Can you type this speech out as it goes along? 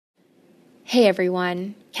Hey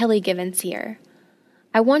everyone, Kelly Givens here.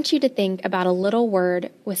 I want you to think about a little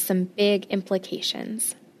word with some big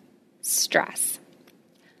implications. Stress.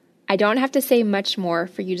 I don't have to say much more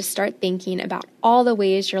for you to start thinking about all the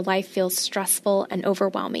ways your life feels stressful and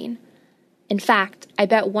overwhelming. In fact, I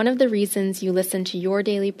bet one of the reasons you listen to your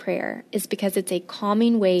daily prayer is because it's a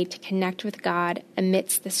calming way to connect with God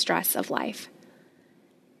amidst the stress of life.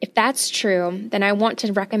 If that's true, then I want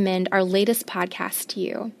to recommend our latest podcast to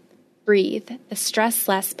you, Breathe, the Stress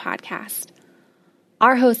Less podcast.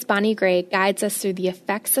 Our host, Bonnie Gray, guides us through the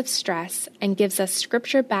effects of stress and gives us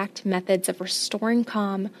scripture-backed methods of restoring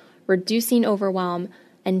calm, reducing overwhelm,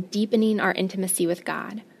 and deepening our intimacy with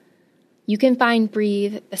God. You can find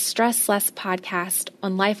Breathe, the Stress Less podcast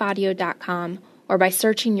on lifeaudio.com or by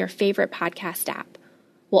searching your favorite podcast app.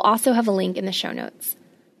 We'll also have a link in the show notes.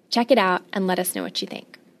 Check it out and let us know what you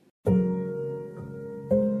think.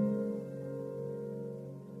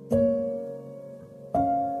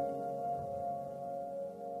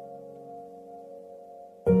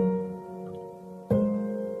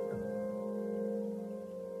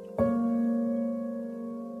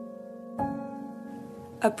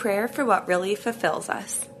 A Prayer for What Really Fulfills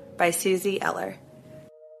Us by Susie Eller.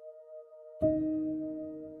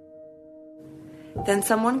 Then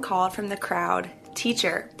someone called from the crowd,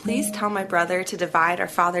 "Teacher, please tell my brother to divide our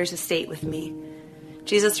father's estate with me."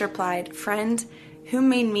 Jesus replied, "Friend, who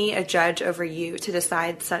made me a judge over you to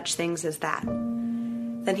decide such things as that?"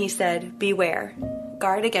 Then he said, "Beware,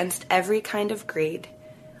 guard against every kind of greed.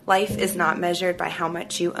 Life is not measured by how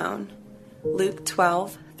much you own." Luke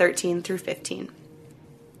 12:13-15.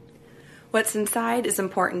 What's inside is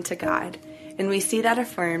important to God, and we see that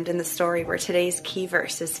affirmed in the story where today's key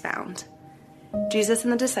verse is found. Jesus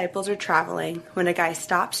and the disciples are traveling when a guy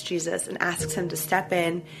stops Jesus and asks him to step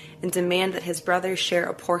in and demand that his brothers share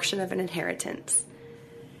a portion of an inheritance.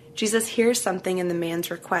 Jesus hears something in the man's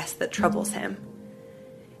request that troubles him.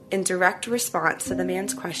 In direct response to the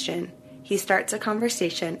man's question, he starts a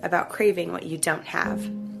conversation about craving what you don't have.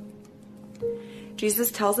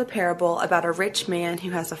 Jesus tells a parable about a rich man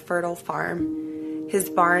who has a fertile farm.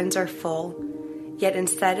 His barns are full, yet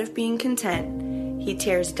instead of being content, he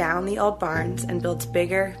tears down the old barns and builds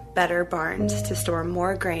bigger, better barns to store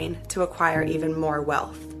more grain to acquire even more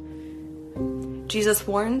wealth. Jesus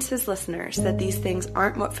warns his listeners that these things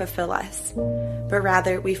aren't what fulfill us, but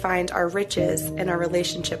rather we find our riches in our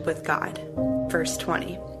relationship with God. Verse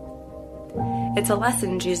 20. It's a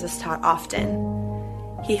lesson Jesus taught often.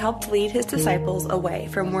 He helped lead his disciples away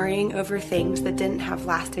from worrying over things that didn't have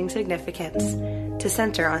lasting significance to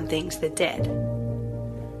center on things that did.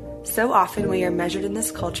 So often we are measured in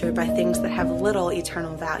this culture by things that have little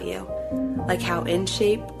eternal value, like how in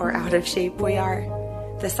shape or out of shape we are,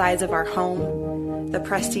 the size of our home, the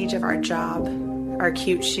prestige of our job, our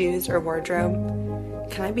cute shoes or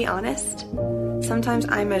wardrobe. Can I be honest? Sometimes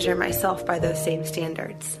I measure myself by those same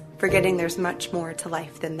standards, forgetting there's much more to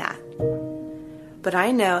life than that. But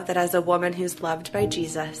I know that as a woman who's loved by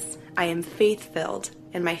Jesus, I am faith-filled,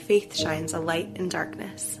 and my faith shines a light in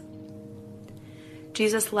darkness.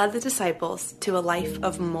 Jesus led the disciples to a life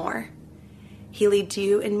of more. He leads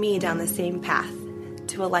you and me down the same path,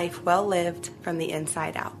 to a life well lived from the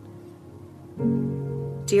inside out.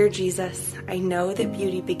 Dear Jesus, I know that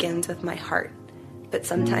beauty begins with my heart, but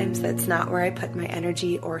sometimes that's not where I put my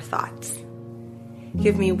energy or thoughts.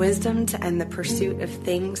 Give me wisdom to end the pursuit of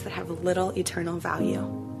things that have little eternal value.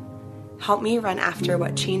 Help me run after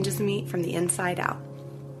what changes me from the inside out.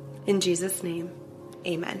 In Jesus' name,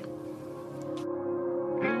 amen.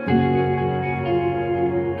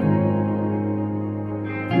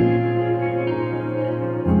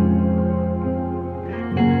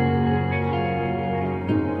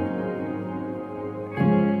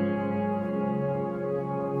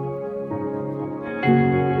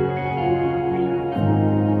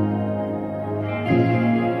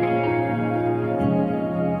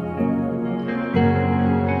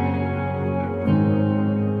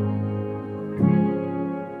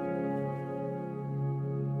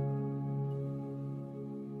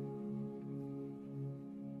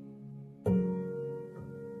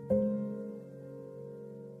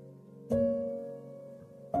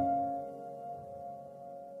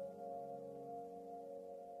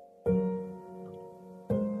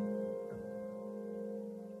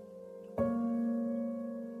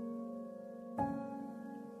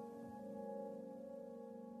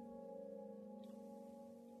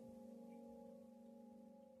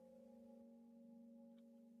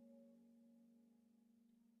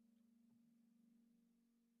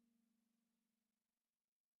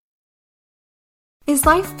 Is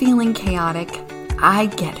life feeling chaotic? I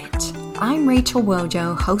get it. I'm Rachel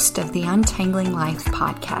Wojo, host of the Untangling Life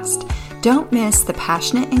podcast. Don't miss the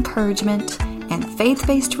passionate encouragement and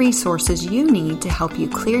faith-based resources you need to help you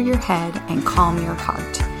clear your head and calm your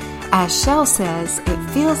heart. As Shell says, it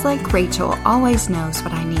feels like Rachel always knows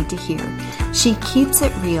what I need to hear. She keeps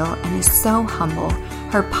it real and is so humble.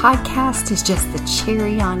 Her podcast is just the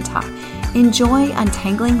cherry on top. Enjoy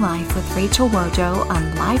Untangling Life with Rachel Wojo on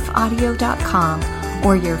lifeaudio.com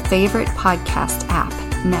or your favorite podcast app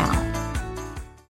now.